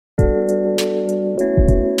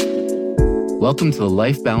Welcome to the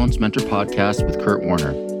Life Balance Mentor Podcast with Kurt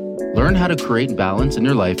Warner. Learn how to create balance in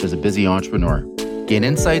your life as a busy entrepreneur. Gain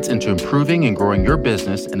insights into improving and growing your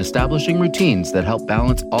business and establishing routines that help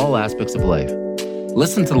balance all aspects of life.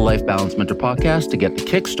 Listen to the Life Balance Mentor Podcast to get the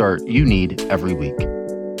kickstart you need every week.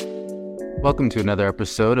 Welcome to another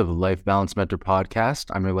episode of the Life Balance Mentor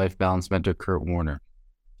Podcast. I'm your Life Balance Mentor, Kurt Warner.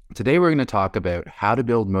 Today, we're going to talk about how to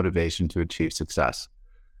build motivation to achieve success.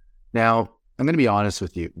 Now, I'm going to be honest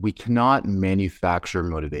with you. We cannot manufacture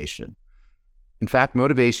motivation. In fact,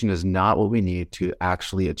 motivation is not what we need to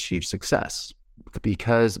actually achieve success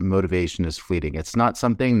because motivation is fleeting. It's not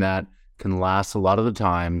something that can last a lot of the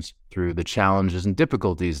times through the challenges and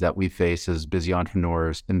difficulties that we face as busy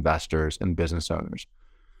entrepreneurs, investors, and business owners.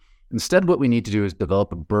 Instead, what we need to do is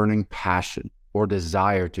develop a burning passion or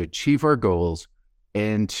desire to achieve our goals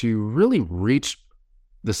and to really reach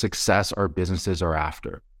the success our businesses are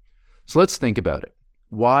after. So let's think about it.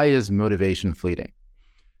 Why is motivation fleeting?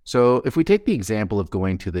 So if we take the example of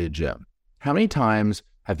going to the gym, how many times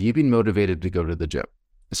have you been motivated to go to the gym,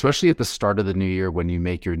 especially at the start of the new year when you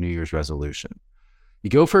make your New Year's resolution? You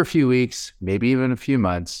go for a few weeks, maybe even a few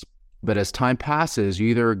months, but as time passes, you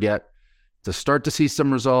either get to start to see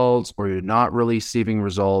some results or you're not really seeing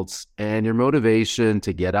results, and your motivation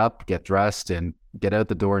to get up, get dressed, and get out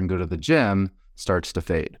the door and go to the gym starts to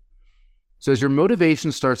fade. So as your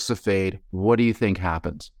motivation starts to fade, what do you think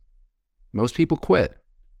happens? Most people quit.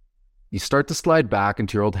 You start to slide back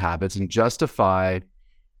into your old habits and justify,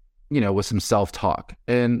 with some self-talk.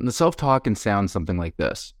 And the self-talk can sound something like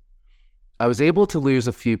this. I was able to lose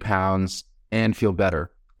a few pounds and feel better.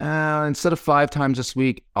 Instead of 5 times this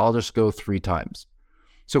week, I'll just go 3 times.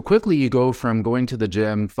 So quickly you go from going to the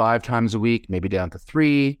gym 5 times a week, maybe down to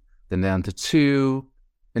 3, then down to 2,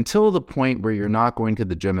 until the point where you're not going to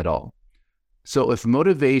the gym at all. So if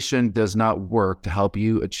motivation does not work to help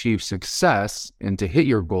you achieve success and to hit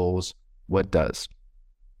your goals, what does?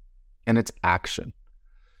 And it's action.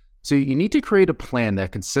 So you need to create a plan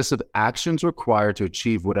that consists of actions required to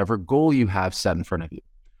achieve whatever goal you have set in front of you.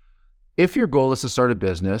 If your goal is to start a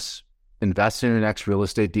business, invest in your next real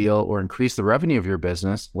estate deal, or increase the revenue of your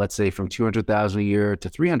business, let's say from $200,000 a year to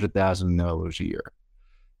 $300,000 a year,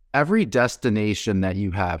 every destination that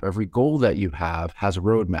you have, every goal that you have has a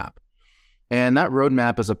roadmap. And that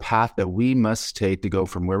roadmap is a path that we must take to go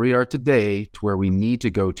from where we are today to where we need to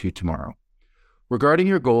go to tomorrow. Regarding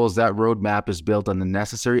your goals, that roadmap is built on the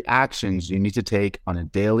necessary actions you need to take on a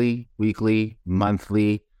daily, weekly,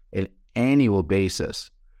 monthly, and annual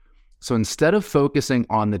basis. So instead of focusing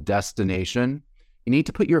on the destination, you need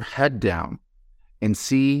to put your head down and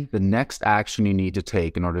see the next action you need to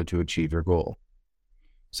take in order to achieve your goal.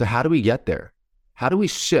 So how do we get there? How do we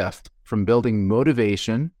shift from building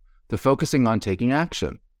motivation to focusing on taking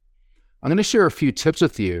action? I'm going to share a few tips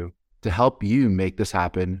with you to help you make this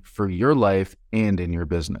happen for your life and in your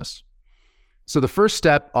business. So the first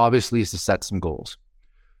step, obviously, is to set some goals.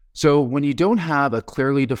 So when you don't have a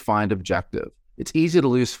clearly defined objective, it's easy to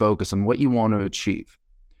lose focus on what you want to achieve.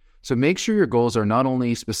 So make sure your goals are not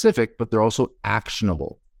only specific, but they're also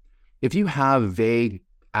actionable. If you have vague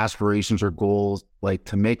aspirations or goals like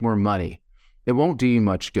to make more money, it won't do you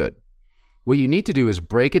much good. What you need to do is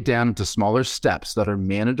break it down into smaller steps that are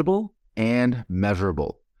manageable and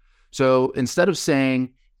measurable. So instead of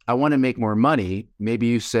saying, I want to make more money, maybe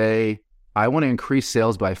you say, I want to increase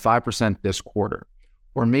sales by 5% this quarter.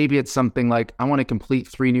 Or maybe it's something like, I want to complete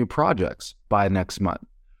 3 new projects by next month.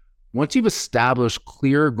 Once you've established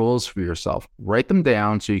clear goals for yourself, write them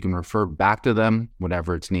down so you can refer back to them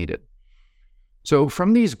whenever it's needed. So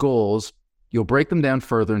from these goals, you'll break them down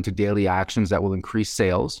further into daily actions that will increase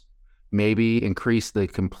sales, maybe increase the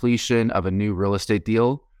completion of a new real estate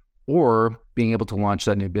deal, or being able to launch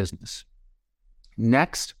that new business.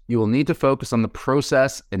 Next, you will need to focus on the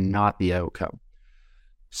process and not the outcome.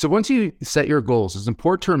 So once you set your goals, it's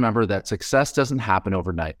important to remember that success doesn't happen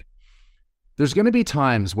overnight. There's going to be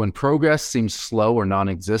times when progress seems slow or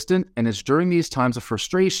non-existent, and it's during these times of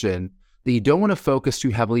frustration that you don't want to focus too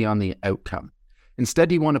heavily on the outcome.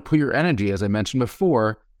 Instead, you want to put your energy, as I mentioned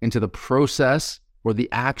before, into the process or the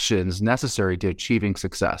actions necessary to achieving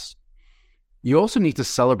success. You also need to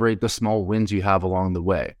celebrate the small wins you have along the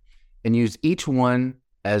way and use each one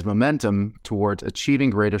as momentum towards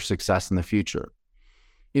achieving greater success in the future.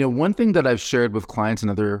 One thing that I've shared with clients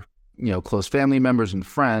and other, close family members and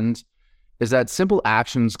friends is that simple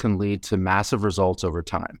actions can lead to massive results over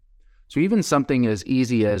time. So even something as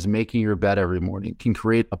easy as making your bed every morning can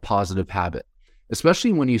create a positive habit,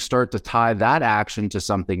 especially when you start to tie that action to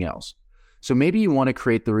something else. So maybe you want to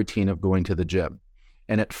create the routine of going to the gym.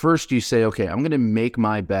 And at first you say, okay, I'm going to make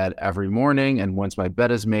my bed every morning. And once my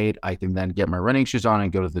bed is made, I can then get my running shoes on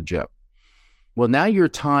and go to the gym. Well, now you're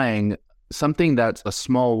tying something that's a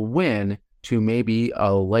small win to maybe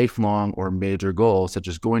a lifelong or major goal, such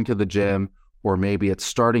as going to the gym, or maybe it's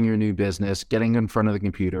starting your new business, getting in front of the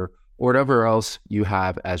computer, or whatever else you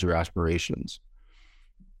have as your aspirations.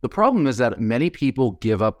 The problem is that many people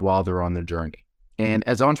give up while they're on their journey. And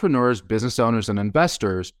as entrepreneurs, business owners, and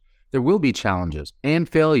investors, there will be challenges and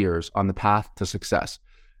failures on the path to success.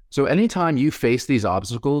 So anytime you face these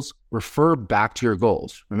obstacles, refer back to your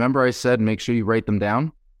goals. Remember I said, make sure you write them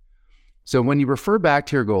down. So when you refer back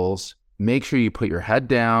to your goals, make sure you put your head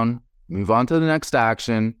down, move on to the next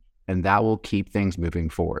action, and that will keep things moving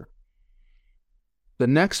forward. The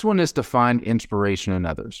next one is to find inspiration in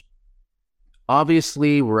others.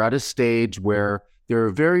 Obviously, we're at a stage where there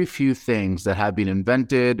are very few things that have been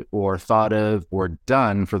invented or thought of or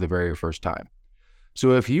done for the very first time.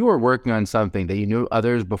 So if you are working on something that you knew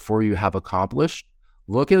others before you have accomplished,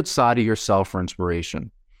 look outside of yourself for inspiration.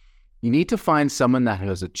 You need to find someone that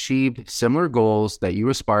has achieved similar goals that you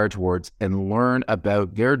aspire towards and learn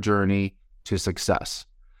about their journey to success.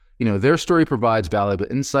 Their story provides valuable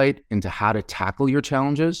insight into how to tackle your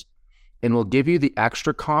challenges and will give you the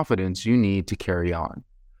extra confidence you need to carry on.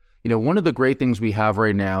 One of the great things we have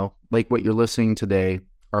right now, like what you're listening today,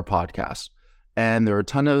 are podcasts. And there are a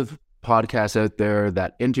ton of podcasts out there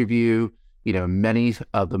that interview, many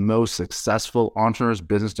of the most successful entrepreneurs,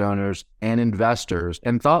 business owners, and investors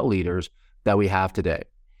and thought leaders that we have today.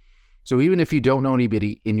 So even if you don't know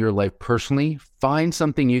anybody in your life personally, find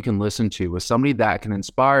something you can listen to with somebody that can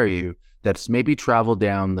inspire you, that's maybe traveled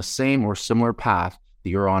down the same or similar path that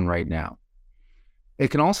you're on right now. It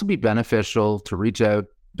can also be beneficial to reach out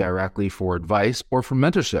directly for advice or for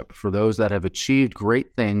mentorship for those that have achieved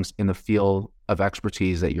great things in the field of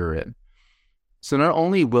expertise that you're in. So not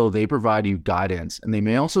only will they provide you guidance, and they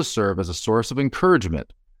may also serve as a source of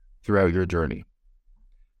encouragement throughout your journey.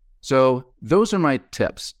 So those are my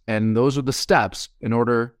tips, and those are the steps in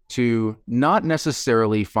order to not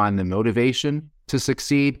necessarily find the motivation to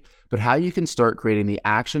succeed, but how you can start creating the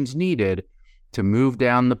actions needed to move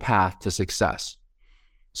down the path to success.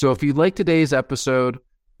 So if you like today's episode,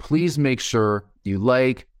 please make sure you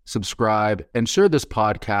like, subscribe, and share this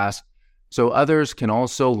podcast so others can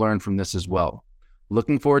also learn from this as well.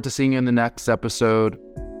 Looking forward to seeing you in the next episode.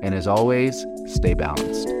 And as always, stay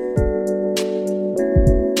balanced.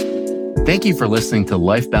 Thank you for listening to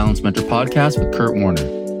Life Balance Mentor Podcast with Kurt Warner.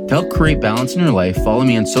 To help create balance in your life, follow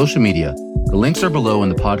me on social media. The links are below in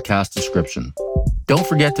the podcast description. Don't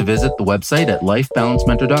forget to visit the website at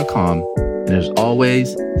lifebalancementor.com. And as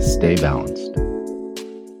always, stay balanced.